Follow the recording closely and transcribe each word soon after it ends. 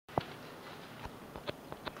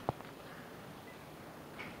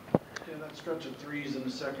Yeah, that stretch of threes in the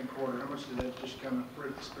second quarter, how much did that just kind of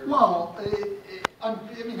break the spirit? Well, I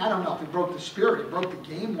mean, I don't know if it broke the spirit. It broke the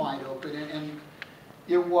game wide open, and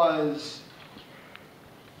it was,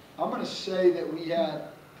 I'm going to say that we had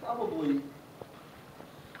probably,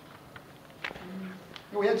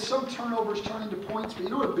 we had some turnovers turn into points, but you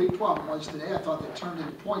know what a big problem was today? I thought they turned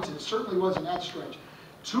into points, and it certainly wasn't that stretch.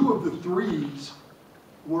 2 of the threes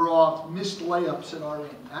were off missed layups at our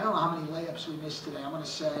end. I don't know how many layups we missed today. I'm going to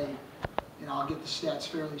say, you know, I'll get the stats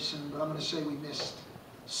fairly soon, but I'm going to say we missed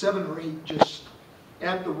 7 or 8 just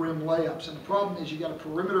at the rim layups. And the problem is you got a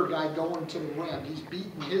perimeter guy going to the rim. He's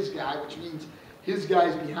beating his guy, which means his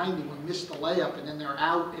guy's behind him. We missed the layup, and then they're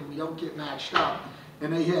out, and we don't get matched up.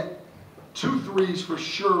 And they hit 2 threes for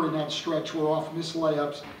sure in that stretch were off missed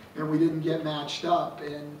layups, and we didn't get matched up.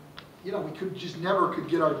 And, you know, we could just never could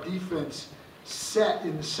get our defense set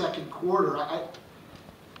in the second quarter.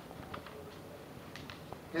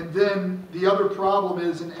 And then the other problem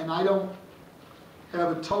is, and I don't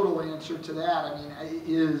have a total answer to that, I mean,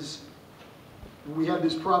 is we had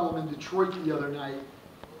this problem in Detroit the other night.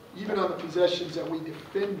 Even on the possessions that we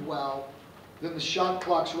defend well, then the shot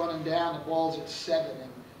clock's running down, the ball's at 7,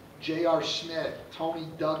 and J.R. Smith, Tony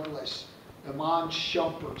Douglas, Iman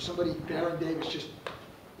Shumpert, somebody, Baron Davis, just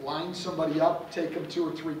line somebody up, take them 2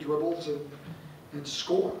 or 3 dribbles, and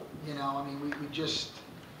score. You know, I mean, we just,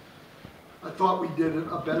 I thought we did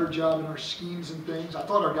a better job in our schemes and things. I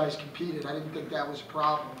thought our guys competed. I didn't think that was a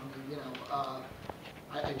problem. I mean,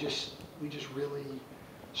 you know, we just really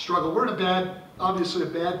struggle. We're in obviously a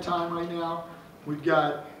bad time right now. We've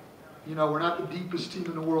got, you know, we're not the deepest team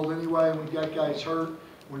in the world anyway, and we've got guys hurt.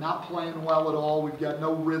 We're not playing well at all. We've got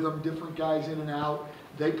no rhythm, different guys in and out.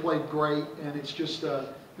 They played great, and it's just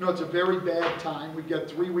you know, it's a very bad time. We've got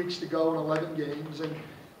 3 weeks to go in 11 games, and,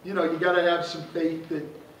 you know, you got to have some faith that,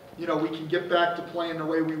 you know, we can get back to playing the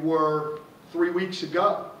way we were 3 weeks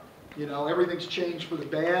ago. You know, everything's changed for the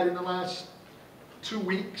bad in the last 2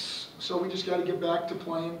 weeks, so we just got to get back to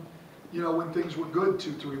playing, you know, when things were good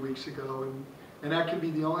 2-3 weeks ago, and that can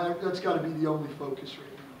be the only, that's got to be the only focus right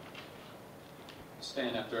now.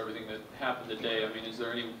 Stan, after everything that happened today, I mean, is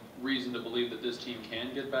there any reason to believe that this team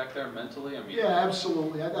can get back there mentally? I mean, yeah,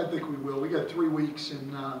 absolutely. I think we will. We got 3 weeks,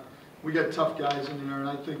 and we got tough guys in there, and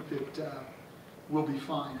I think that we'll be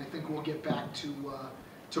fine. I think we'll get back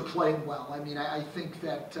to playing well. I mean, I think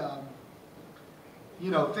that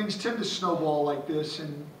you know, things tend to snowball like this,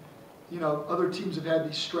 and, you know, other teams have had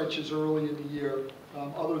these stretches early in the year.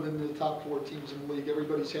 Other than the top 4 teams in the league,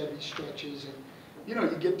 everybody's had these stretches, and, you know,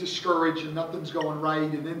 you get discouraged and nothing's going right,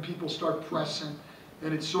 and then people start pressing,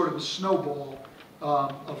 and it's sort of a snowball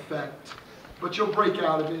effect. But you'll break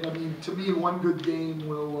out of it. I mean, to me, one good game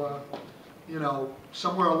will, you know,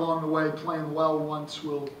 somewhere along the way, playing well once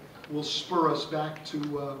will spur us back to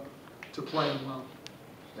playing well.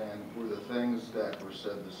 And were the things that were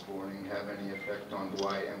said this morning have any effect on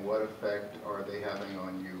Dwight, and what effect are they having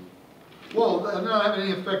on you? Well, they're not having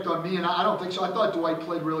any effect on me, and I don't think so. I thought Dwight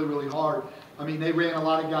played really, really hard. I mean, they ran a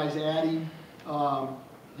lot of guys at him.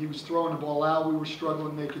 He was throwing the ball out. We were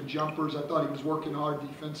struggling making jumpers. I thought he was working hard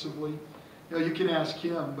defensively. You know, you can ask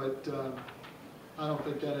him, but I don't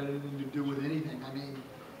think that had anything to do with anything. I mean,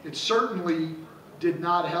 it certainly did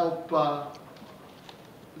not help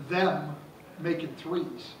them making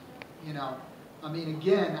threes. You know, I mean,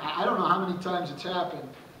 again, I don't know how many times it's happened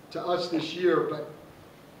to us this year, but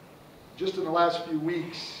just in the last few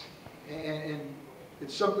weeks, and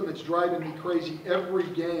it's something that's driving me crazy. Every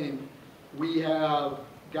game, we have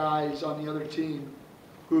guys on the other team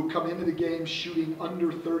who come into the game shooting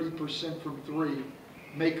under 30% from 3,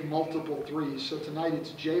 make multiple threes. So tonight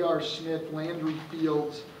it's J.R. Smith, Landry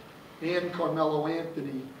Fields, and Carmelo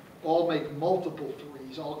Anthony all make multiple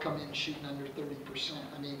threes, all come in shooting under 30%.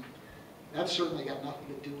 I mean, that's certainly got nothing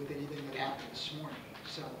to do with anything that happened this morning.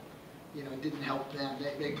 So, you know, it didn't help them.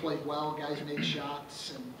 They played well, guys made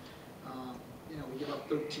shots, and you know, we give up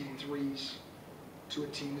 13 threes to a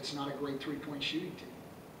team that's not a great three-point shooting team.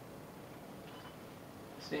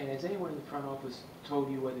 Stan, has anyone in the front office told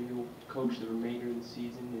you whether you'll coach the remainder of the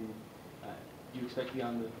season, and do you expect to be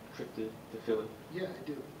on the trip to Philly? Yeah, I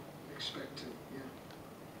do expect to, yeah.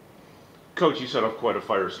 Coach, you set off quite a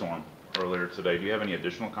firestorm earlier today. Do you have any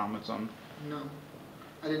additional comments on? No,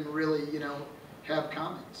 I didn't really, you know, have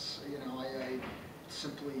comments. You know, I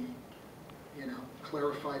simply, you know,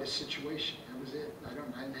 clarified a situation. That was it. I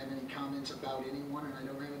didn't have any comments about anyone, and I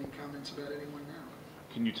don't have any comments about anyone now.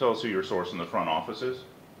 Can you tell us who your source in the front office is?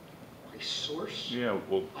 My source? Yeah,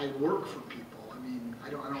 well, I work for people. I mean, I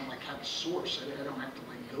don't like have a source. I don't have to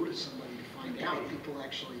like go to somebody to find out. People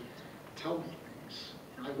actually tell me things.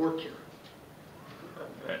 And I work here.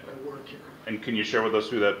 I work here. And can you share with us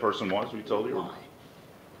who that person was we told you? Why?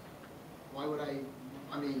 Why would I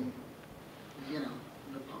mean, you know,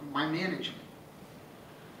 my management.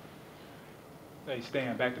 Hey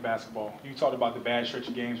Stan, back to basketball. You talked about the bad stretch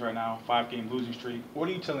of games right now, 5-game losing streak. What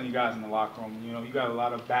are you telling you guys in the locker room? You know, you got a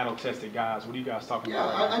lot of battle-tested guys. What are you guys talking Yeah,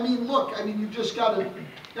 about right now? I mean, look, you just got to,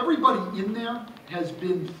 everybody in there has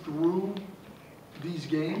been through these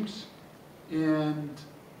games and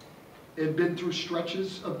been through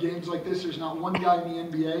stretches of games like this. There's not one guy in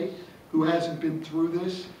the NBA who hasn't been through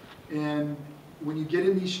this. And when you get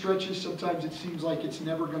in these stretches, sometimes it seems like it's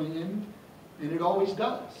never going to end, and it always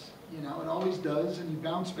does. You know, it always does, and you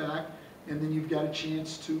bounce back, and then you've got a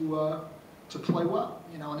chance to play well.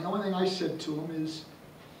 You know, and the only thing I said to him is,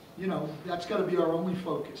 you know, that's got to be our only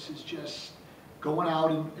focus, is just going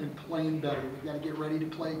out and playing better. We've got to get ready to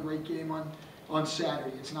play a great game on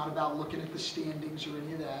Saturday. It's not about looking at the standings or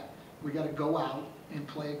any of that. We got to go out and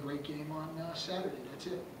play a great game on Saturday. That's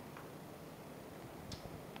it.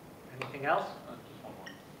 Anything else? Just one more.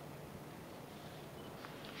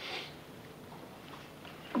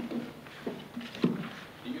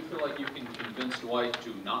 Do you feel like you can convince Dwight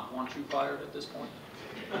to not want you fired at this point?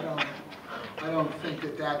 I don't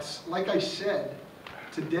think that's, like I said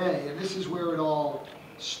today, and this is where it all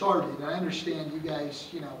started. I understand you guys,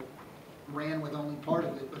 you know, ran with only part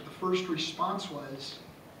of it, but the first response was,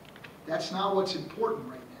 that's not what's important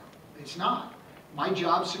right now. It's not. My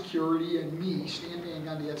job security and me, Stan Van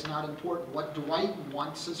Gundy, that's not important. What Dwight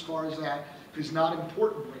wants as far as that is not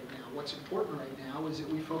important right now. What's important right now is that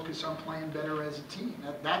we focus on playing better as a team.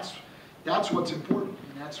 That's what's important,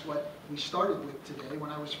 and that's what we started with today when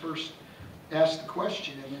I was first asked the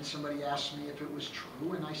question, and then somebody asked me if it was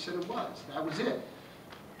true, and I said it was. That was it.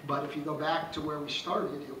 But if you go back to where we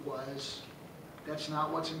started, it was, that's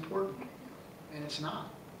not what's important right now, and it's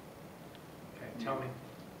not. Okay, Tony.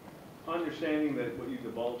 Understanding that what you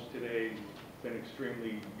divulged today has been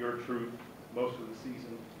extremely your truth most of the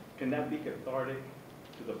season, can that be cathartic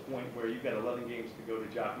to the point where you've got 11 games to go to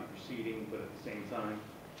jockey proceeding, but at the same time,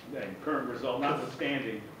 and current result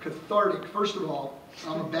notwithstanding? Cathartic. First of all,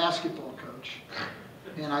 I'm a basketball coach,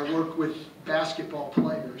 and I work with basketball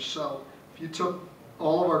players. So if you took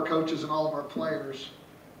all of our coaches and all of our players,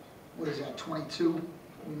 what is that, 22?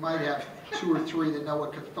 We might have 2 or 3 that know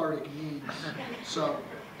what cathartic means. So,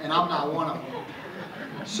 and I'm not one of them.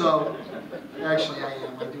 So, actually I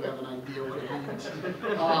am. I do have an idea what it means. I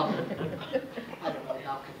don't know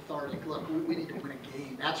about cathartic. Look, we need to win a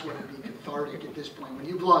game. That's what would be cathartic at this point. When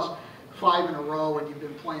you've lost 5 in a row and you've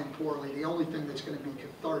been playing poorly, the only thing that's going to be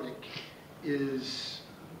cathartic is,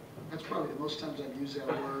 that's probably the most times I've used that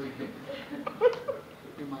word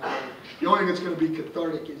in my life. The only thing that's going to be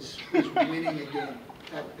cathartic is winning a game.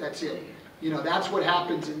 That's it. You know, that's what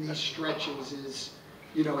happens in these stretches is,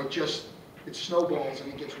 you know, it snowballs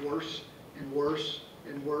and it gets worse and worse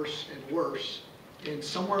and worse and worse. And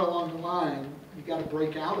somewhere along the line, you got to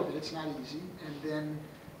break out of it. It's not easy. And then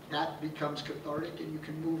that becomes cathartic and you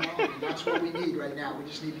can move on. And that's what we need right now. We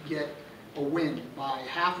just need to get a win by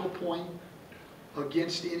half a point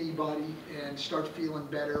against anybody and start feeling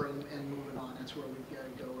better and moving on. That's where we've got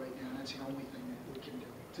to go right now. That's the only thing that we can do.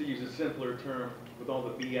 To use a simpler term, with all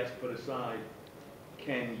the BS put aside,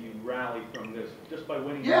 can you rally from this just by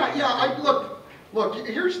winning? Yeah. Look,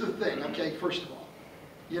 here's the thing, okay, first of all.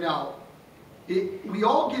 You know, we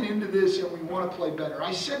all get into this and we want to play better.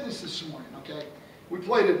 I said this morning, okay? We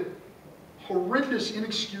played a horrendous,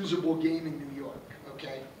 inexcusable game in New York,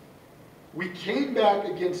 okay? We came back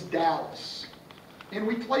against Dallas, and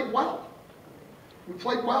we played well. We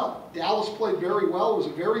played well. Dallas played very well. It was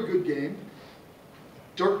a very good game.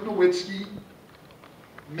 Dirk Nowitzki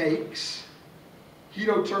makes.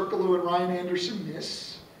 Hito Turkoglu and Ryan Anderson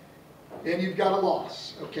miss. And you've got a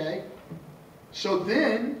loss, okay? So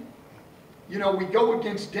then, you know, we go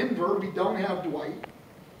against Denver. We don't have Dwight.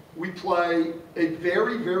 We play a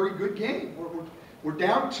very, very good game. We're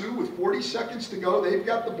down 2 with 40 seconds to go. They've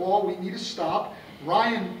got the ball. We need to stop.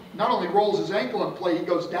 Ryan not only rolls his ankle in play, he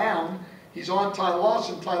goes down. He's on Ty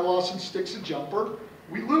Lawson. Ty Lawson sticks a jumper.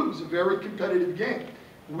 We lose a very competitive game.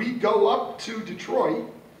 We go up to Detroit.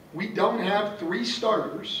 We don't have 3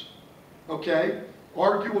 starters, okay?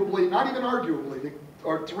 Arguably, not even arguably,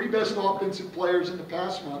 our 3 best offensive players in the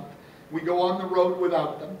past month. We go on the road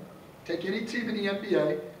without them. Take any team in the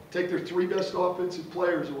NBA, take their 3 best offensive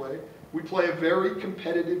players away. We play a very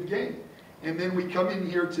competitive game. And then we come in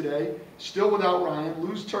here today, still without Ryan,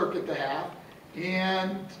 lose Turk at the half,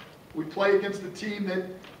 and we play against a team that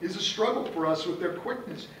is a struggle for us with their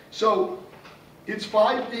quickness. So it's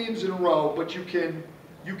 5 games in a row, but you can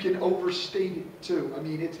you can overstate it too. I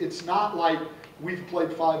mean, it's not like we've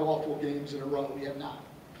played 5 awful games in a row. We have not.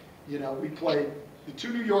 You know, we played the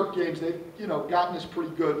 2 New York games. They've, you know, gotten us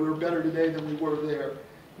pretty good. We were better today than we were there.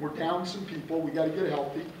 We're down some people. We got to get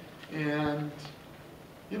healthy, and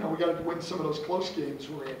you know, we got to win some of those close games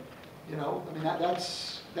we're in. You know, I mean,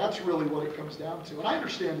 that's really what it comes down to. And I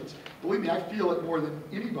understand it's, believe me, I feel it more than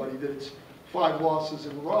anybody that it's 5 losses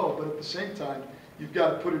in a row. But at the same time, you've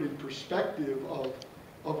got to put it in perspective of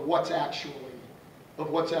what's actually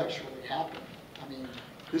happened. I mean,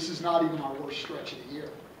 this is not even our worst stretch of the year.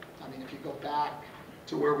 I mean, if you go back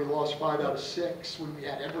to where we lost 5 out of 6 when we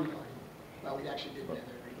had everybody, well, we actually didn't have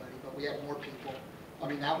everybody, but we had more people. I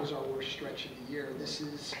mean, that was our worst stretch of the year. This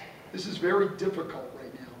is very difficult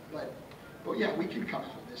right now, but yeah, we can come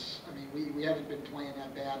out of this. I mean, we haven't been playing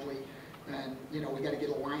that badly, and you know, we got to get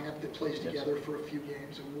a lineup that plays together for a few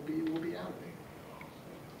games, and we'll be out of it.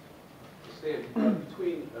 Stan,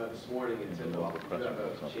 between this morning and today, did you have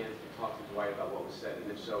a chance to talk to Dwight about what was said,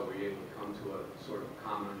 and if so, were you able to come to a sort of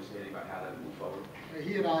common understanding about how to move forward?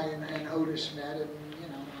 He and I and Otis met, and you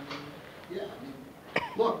know, I mean, yeah, I mean,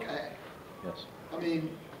 look, I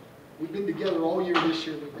mean, we've been together all year this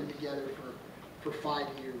year. We've been together for 5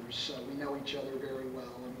 years, so we know each other very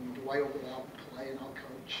well. I mean, Dwight will go out and play, and I'll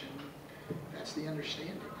coach, and that's the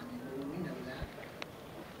understanding. I mean, we know that.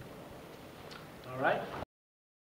 All right.